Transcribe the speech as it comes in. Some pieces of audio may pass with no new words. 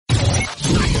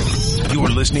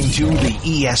listening to the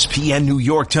ESPN New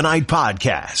York Tonight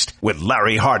podcast with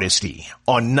Larry Hardesty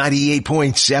on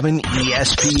 98.7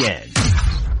 ESPN.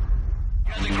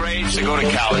 The grades to go to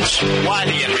college. Why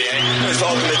the NBA? It's the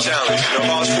ultimate challenge. You know, if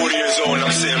I was 40 years old and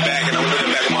I'm sitting back and I'm looking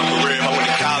back at my career, if I went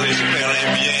to college and played on the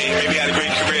NBA, maybe had a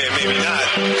great career, maybe not.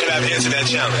 Should I have to answer that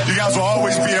challenge? You guys will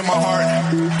always be in my heart.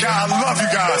 God, I love you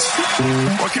guys.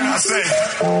 What can I say?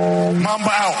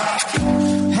 Mamba out.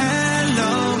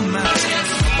 Hello, man.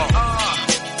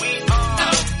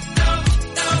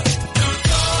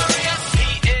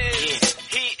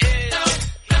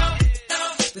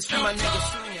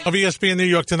 Of ESPN New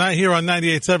York Tonight here on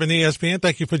 98.7 ESPN.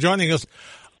 Thank you for joining us.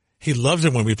 He loves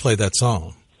it when we play that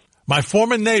song. My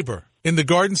former neighbor in the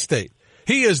Garden State.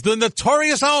 He is the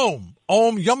notorious Ohm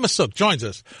Youngmisuk joins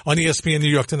us on ESPN New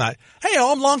York Tonight. Hey,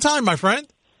 Ohm, long time, my friend.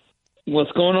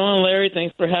 What's going on, Larry?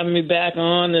 Thanks for having me back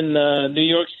on in New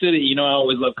York City. You know, I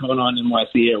always love coming on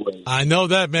NYC Airways. I know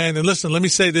that, man. And listen, let me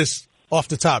say this off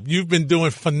the top. You've been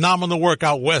doing phenomenal work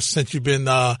out west since you've been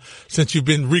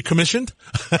recommissioned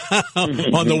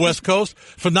on the West Coast.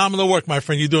 Phenomenal work, my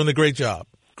friend. You're doing a great job.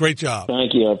 Great job.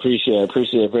 Thank you. I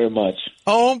appreciate it very much.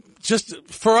 Oh, just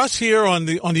for us here on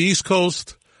the East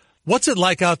Coast, what's it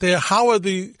like out there?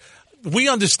 We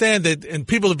understand that, and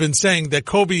people have been saying that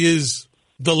Kobe is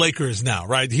the Lakers now,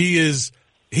 right? He is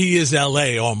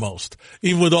LA almost,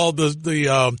 even with all the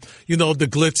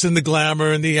glitz and the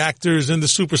glamour and the actors and the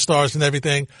superstars and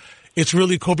everything. It's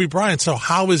really Kobe Bryant. So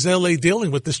how is LA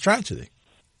dealing with this tragedy?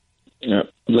 Yeah,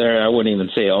 Larry, I wouldn't even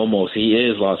say almost. He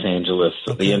is Los Angeles.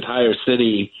 Okay. The entire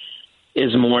city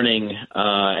is mourning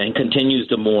and continues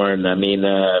to mourn. I mean,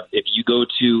 if you go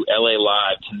to LA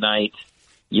Live tonight,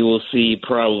 you will see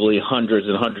probably hundreds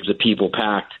and hundreds of people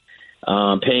packed,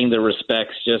 paying their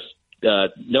respects, just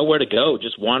nowhere to go,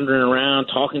 just wandering around,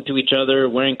 talking to each other,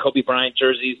 wearing Kobe Bryant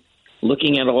jerseys,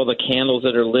 looking at all the candles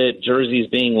that are lit, jerseys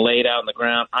being laid out on the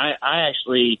ground. I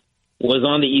actually was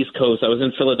on the East Coast. I was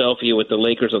in Philadelphia with the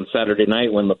Lakers on Saturday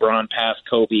night when LeBron passed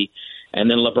Kobe, and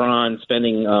then LeBron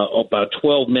spending about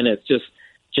 12 minutes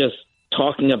just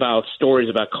talking about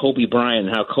stories about Kobe Bryant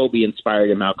and how Kobe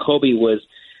inspired him, how Kobe was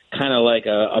kind of like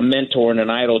a mentor and an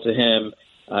idol to him.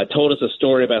 Told us a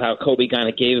story about how Kobe kind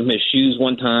of gave him his shoes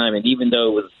one time, and even though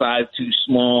it was a size too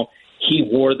small, he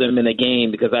wore them in a game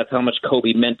because that's how much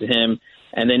Kobe meant to him.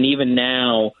 And then even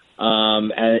now,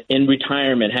 in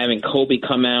retirement, having Kobe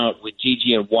come out with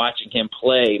Gigi and watching him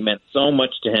play meant so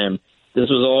much to him. This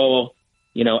was all,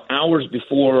 hours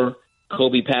before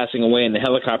Kobe passing away in the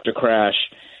helicopter crash,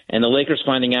 and the Lakers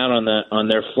finding out on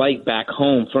their flight back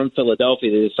home from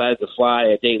Philadelphia. They decided to fly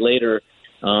a day later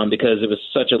because it was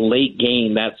such a late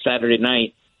game that Saturday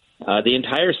night. The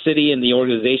entire city and the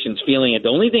organization's feeling it. The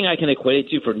only thing I can equate it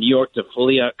to for New York to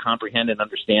fully comprehend and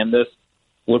understand this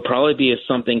would probably be if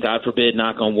something, God forbid,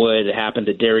 knock on wood, happened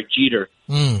to Derek Jeter.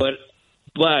 But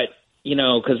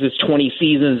because it's 20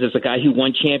 seasons, it's a guy who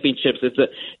won championships.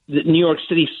 New York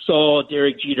City saw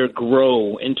Derek Jeter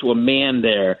grow into a man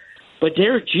there. But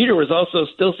Derek Jeter was also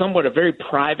still somewhat a very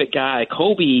private guy.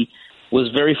 Kobe was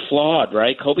very flawed,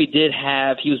 right?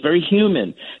 He was very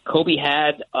human. Kobe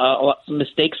had some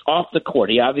mistakes off the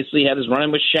court. He obviously had his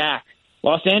run with Shaq.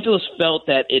 Los Angeles felt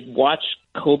that it watched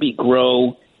Kobe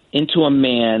grow into a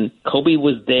man. Kobe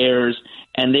was theirs,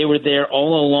 and they were there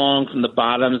all along from the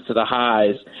bottoms to the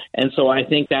highs. And so I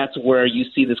think that's where you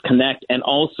see this connect. And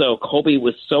also, Kobe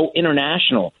was so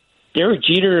international. Derek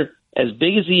Jeter, as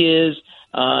big as he is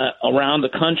around the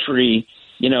country,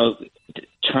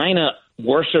 China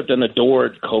worshipped and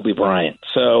adored Kobe Bryant.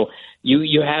 So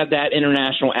you have that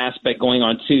international aspect going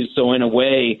on too. So in a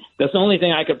way, that's the only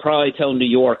thing I could probably tell New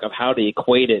York of how to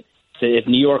equate it. So if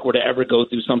New York were to ever go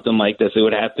through something like this, it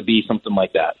would have to be something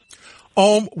like that.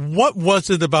 What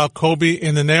was it about Kobe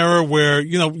in an era where,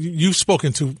 you've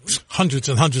spoken to hundreds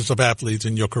and hundreds of athletes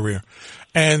in your career,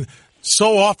 and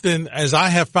so often, as I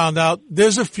have found out,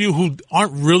 there's a few who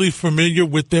aren't really familiar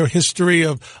with their history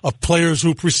of players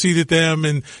who preceded them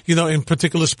and, in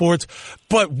particular sports.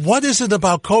 But what is it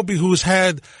about Kobe who's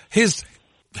had his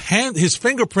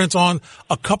fingerprints on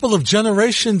a couple of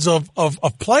generations of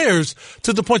players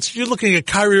to the point you're looking at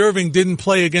Kyrie Irving didn't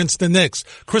play against the Knicks.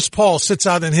 Chris Paul sits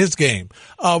out in his game.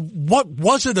 What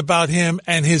was it about him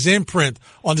and his imprint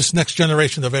on this next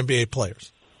generation of NBA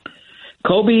players?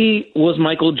 Kobe was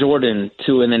Michael Jordan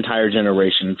to an entire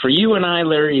generation. For you and I,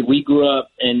 Larry, we grew up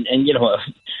and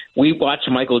we watched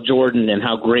Michael Jordan and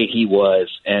how great he was.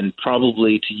 And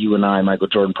probably to you and I, Michael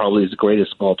Jordan probably is the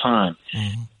greatest of all time.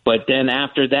 Mm-hmm. But then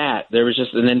after that, there was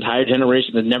just an entire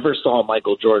generation that never saw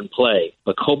Michael Jordan play.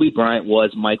 But Kobe Bryant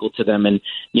was Michael to them. And,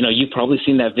 you know, you've probably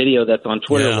seen that video that's on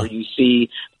Twitter where you see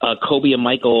Kobe and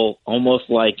Michael almost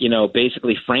like, you know,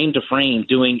 basically frame to frame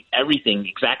doing everything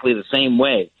exactly the same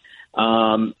way.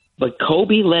 But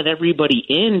Kobe let everybody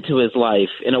into his life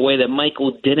in a way that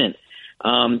Michael didn't.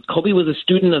 Kobe was a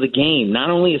student of the game, not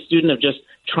only a student of just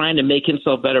trying to make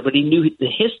himself better, but he knew the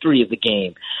history of the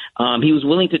game. He was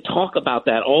willing to talk about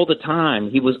that all the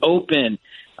time. He was open.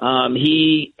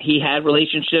 He had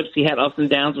relationships. He had ups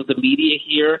and downs with the media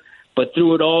here, but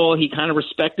through it all, he kind of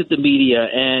respected the media.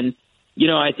 And, you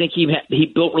know, I think he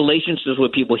built relationships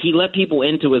with people. He let people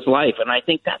into his life, and I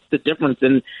think that's the difference.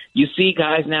 And you see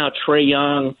guys now, Trae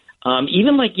Young,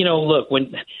 even like, you know, look,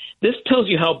 when this tells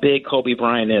you how big Kobe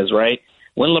Bryant is, right?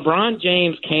 When LeBron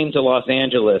James came to Los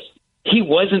Angeles, he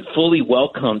wasn't fully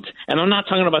welcomed. And I'm not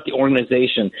talking about the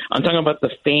organization. I'm talking about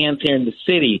the fans here in the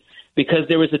city, because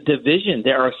there was a division.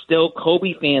 There are still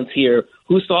Kobe fans here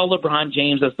who saw LeBron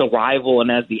James as the rival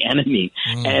and as the enemy.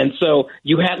 And so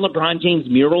you had LeBron James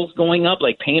murals going up,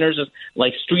 like painters,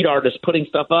 like street artists putting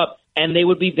stuff up, and they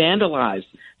would be vandalized,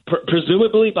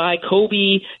 presumably by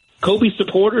Kobe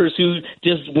supporters who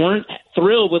just weren't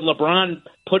thrilled with LeBron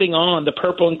putting on the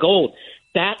purple and gold.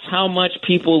 That's how much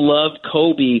people loved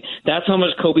Kobe. That's how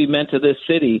much Kobe meant to this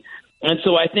city. And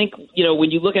so I think, you know,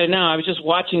 when you look at it now, I was just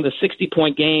watching the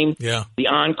 60-point game, the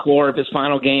encore of his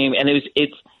final game, and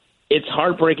it's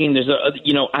heartbreaking. There's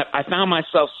I found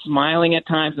myself smiling at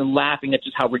times and laughing at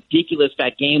just how ridiculous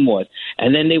that game was.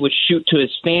 And then they would shoot to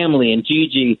his family and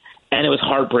Gigi, and it was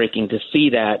heartbreaking to see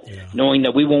that, knowing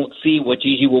that we won't see what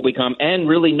Gigi will become, and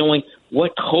really knowing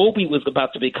what Kobe was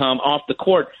about to become off the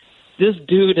court. This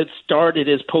dude had started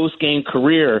his post-game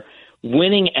career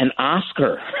winning an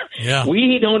Oscar.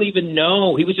 We don't even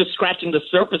know. He was just scratching the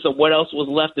surface of what else was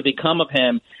left to become of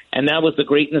him, and that was the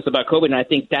greatness about Kobe. And I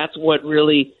think that's what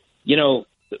really, you know,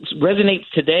 resonates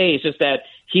today. It's just that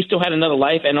he still had another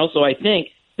life, and also I think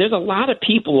there's a lot of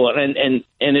people, and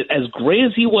as great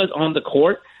as he was on the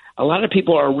court, a lot of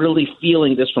people are really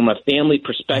feeling this from a family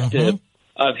perspective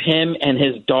of him and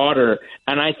his daughter,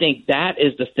 and I think that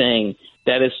is the thing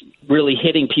that is really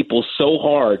hitting people so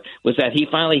hard, was that he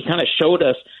finally kind of showed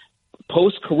us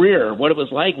post-career what it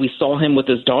was like. We saw him with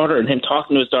his daughter and him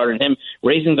talking to his daughter and him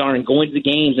raising his daughter and going to the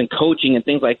games and coaching and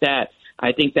things like that.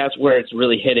 I think that's where it's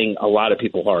really hitting a lot of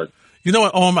people hard. You know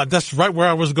what, Ohm, that's right where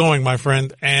I was going, my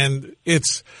friend. And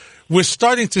we're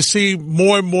starting to see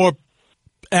more and more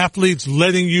athletes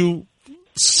letting you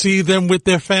see them with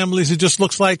their families. It just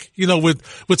looks like, you know, with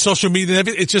social media,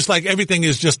 it's just like everything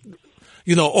is just,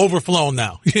 you know, overflown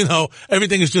now. You know,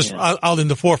 everything is just out in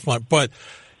the forefront. But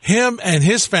him and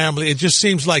his family, it just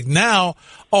seems like now,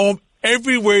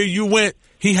 everywhere you went,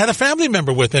 he had a family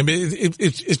member with him.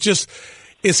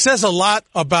 It says a lot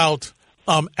about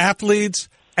athletes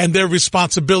and their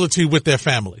responsibility with their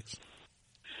families.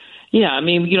 Yeah, I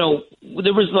mean, you know,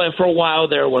 there was like for a while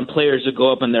there when players would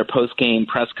go up in their post-game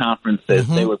press conferences,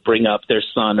 they would bring up their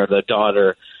son or their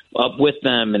daughter up with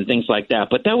them and things like that.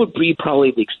 But that would be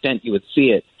probably the extent you would see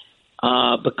it.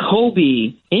 But Kobe,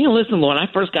 and you know, listen, when I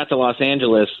first got to Los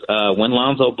Angeles, when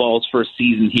Lonzo Ball's first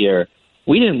season here,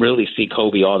 we didn't really see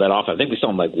Kobe all that often. I think we saw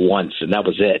him like once, and that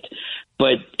was it.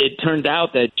 But it turned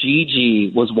out that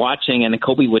Gigi was watching, and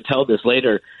Kobe would tell this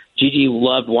later, Gigi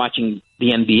loved watching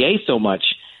the NBA so much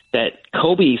that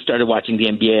Kobe started watching the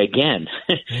NBA again.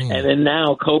 And then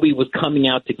now Kobe was coming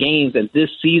out to games, and this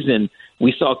season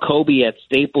we saw Kobe at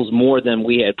Staples more than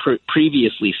we had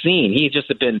previously seen. He just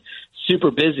had been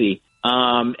super busy.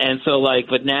 And so,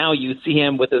 but now you see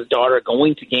him with his daughter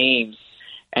going to games,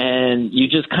 and you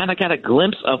just kind of got a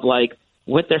glimpse of,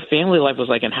 what their family life was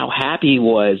like and how happy he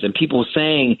was, and people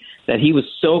saying that he was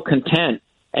so content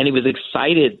and he was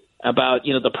excited about,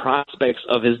 the prospects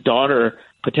of his daughter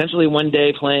potentially one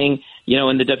day playing,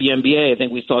 in the WNBA. I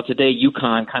think we saw today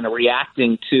UConn kind of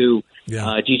reacting to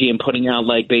Gigi and putting out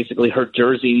basically her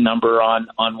jersey number on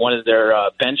one of their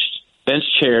bench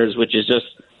chairs, which is just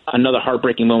another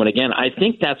heartbreaking moment again. I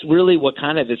think that's really what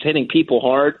kind of is hitting people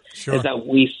hard, is that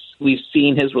we've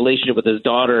seen his relationship with his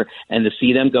daughter and to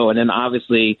see them go. And then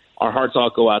obviously our hearts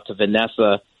all go out to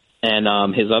Vanessa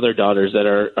and his other daughters that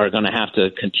are going to have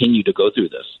to continue to go through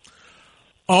this.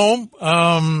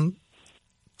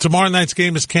 Tomorrow night's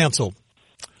game is canceled,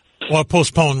 or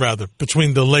postponed rather,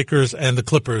 between the Lakers and the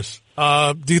Clippers.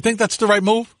 Do you think that's the right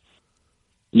move?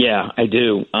 Yeah, I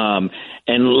do. And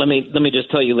let me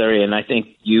just tell you, Larry, and I think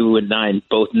you and I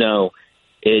both know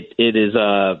it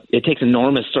takes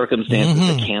enormous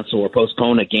circumstances to cancel or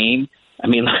postpone a game. I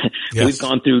mean, yes. We've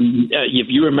gone through, if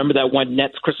you remember that one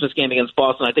Nets Christmas game against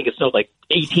Boston, I think it snowed like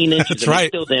 18 inches. That's and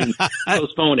right. They still didn't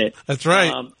postpone it. That's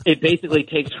right. It basically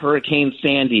takes Hurricane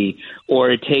Sandy,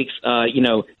 or it takes,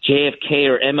 JFK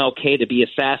or MLK to be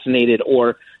assassinated,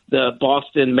 or the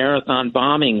Boston Marathon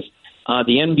bombings.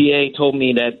 The NBA told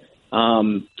me that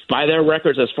by their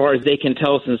records, as far as they can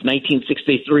tell, since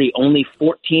 1963, only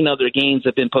 14 other games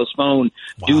have been postponed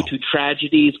due to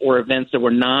tragedies or events that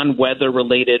were non-weather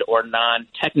related or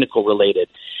non-technical related.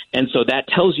 And so that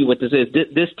tells you what this is.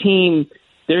 This team,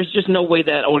 there's just no way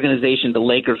that organization, the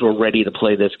Lakers, were ready to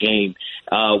play this game.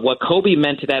 What Kobe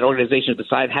meant to that organization,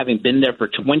 besides having been there for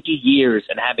 20 years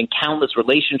and having countless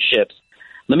relationships,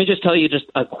 let me just tell you just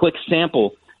a quick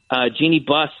sample. Jeannie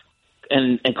Buss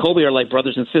and Kobe are like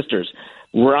brothers and sisters.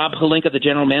 Rob Pelinka, the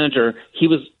general manager, he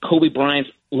was Kobe Bryant's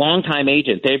longtime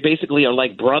agent. They basically are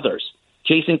like brothers.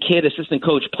 Jason Kidd, assistant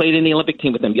coach, played in the Olympic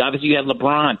team with him. Obviously, you have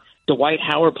LeBron. Dwight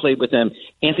Howard played with him.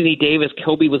 Anthony Davis,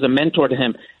 Kobe was a mentor to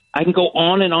him. I can go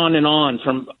on and on and on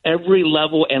from every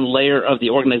level and layer of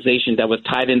the organization that was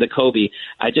tied into Kobe.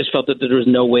 I just felt that there was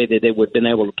no way that they would have been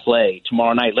able to play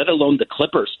tomorrow night, let alone the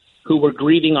Clippers, who were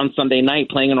grieving on Sunday night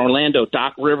playing in Orlando.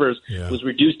 Doc Rivers was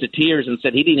reduced to tears and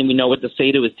said he didn't even know what to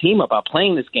say to his team about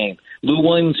playing this game. Lou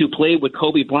Williams, who played with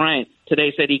Kobe Bryant,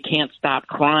 today said he can't stop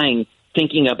crying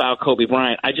thinking about Kobe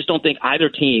Bryant. I just don't think either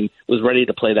team was ready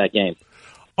to play that game.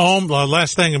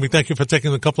 Last thing, and we thank you for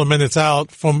taking a couple of minutes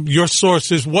out. From your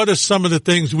sources, what are some of the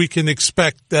things we can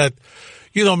expect that,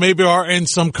 maybe are in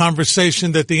some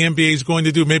conversation that the NBA is going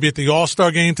to do, maybe at the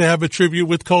All-Star game to have a tribute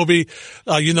with Kobe?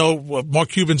 Mark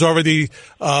Cuban's already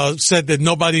said that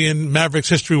nobody in Mavericks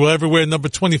history will ever wear number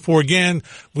 24 again.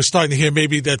 We're starting to hear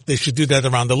maybe that they should do that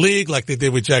around the league like they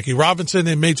did with Jackie Robinson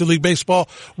in Major League Baseball.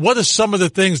 What are some of the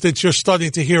things that you're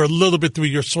starting to hear a little bit through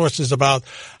your sources about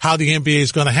how the NBA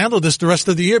is going to handle this the rest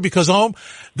of the year? Because,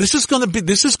 this is going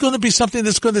to be something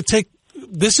that's going to take.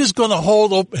 This is going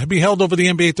to be held over the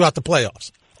NBA throughout the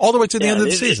playoffs, all the way to the end of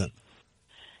the season.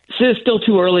 It's still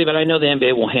too early, but I know the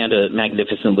NBA will handle it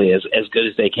magnificently as good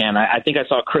as they can. I think I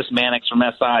saw Chris Mannix from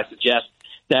SI suggest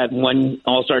that one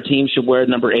All-Star team should wear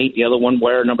number 8, the other one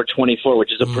wear number 24,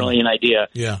 which is a brilliant idea.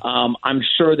 Yeah. I'm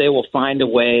sure they will find a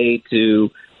way to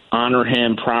honor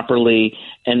him properly.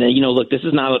 And then, look, this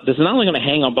is not only going to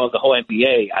hang above the whole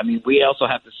NBA. I mean, we also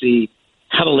have to see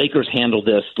how the Lakers handle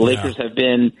this. The Lakers have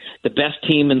been the best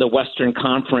team in the Western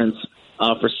Conference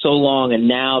for so long, and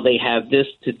now they have this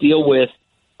to deal with.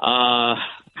 I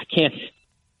can't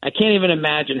even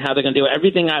imagine how they're going to do it.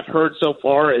 Everything I've heard so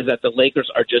far is that the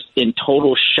Lakers are just in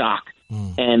total shock,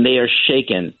 and they are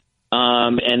shaken.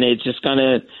 And it's just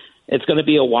it's going to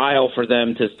be a while for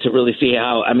them to really see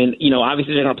how. I mean,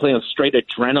 obviously they're going to play on straight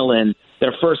adrenaline.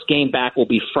 Their first game back will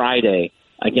be Friday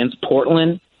against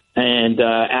Portland. And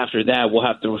after that, we'll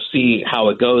have to see how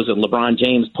it goes. And LeBron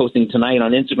James posting tonight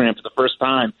on Instagram for the first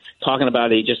time, talking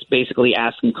about it, just basically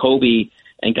asking Kobe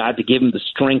and God to give him the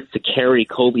strength to carry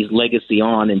Kobe's legacy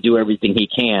on and do everything he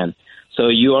can. So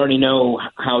you already know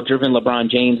how driven LeBron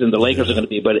James and the Lakers are going to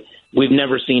be, but we've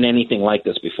never seen anything like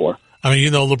this before. I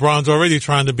mean, LeBron's already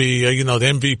trying to be, the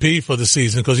MVP for the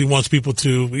season because he wants people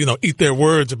to, eat their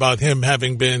words about him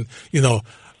having been, done.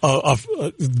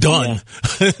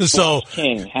 Yeah. So Wash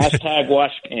King. #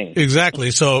 Wash King.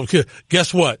 Exactly. So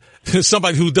guess what?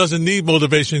 Somebody who doesn't need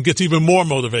motivation gets even more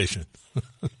motivation.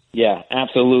 Yeah,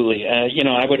 absolutely.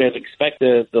 I would have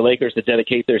expected the Lakers to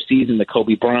dedicate their season to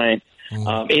Kobe Bryant.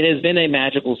 It has been a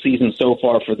magical season so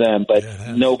far for them, but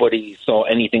nobody saw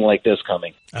anything like this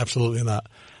coming. Absolutely not.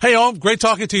 Hey, Ohm, great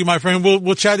talking to you, my friend.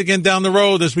 We'll chat again down the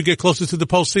road as we get closer to the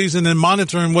postseason and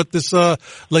monitoring what this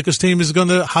Lakers team is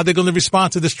how they're going to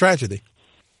respond to this tragedy.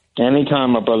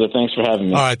 Anytime, my brother. Thanks for having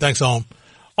me. All right, thanks, Ohm.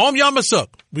 Ohm Youngmisuk.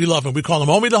 We love him. We call him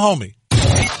Homie the Homie.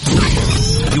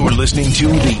 You're listening to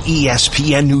the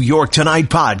ESPN New York Tonight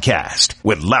podcast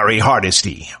with Larry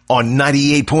Hardesty on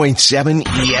 98.7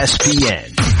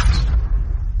 ESPN.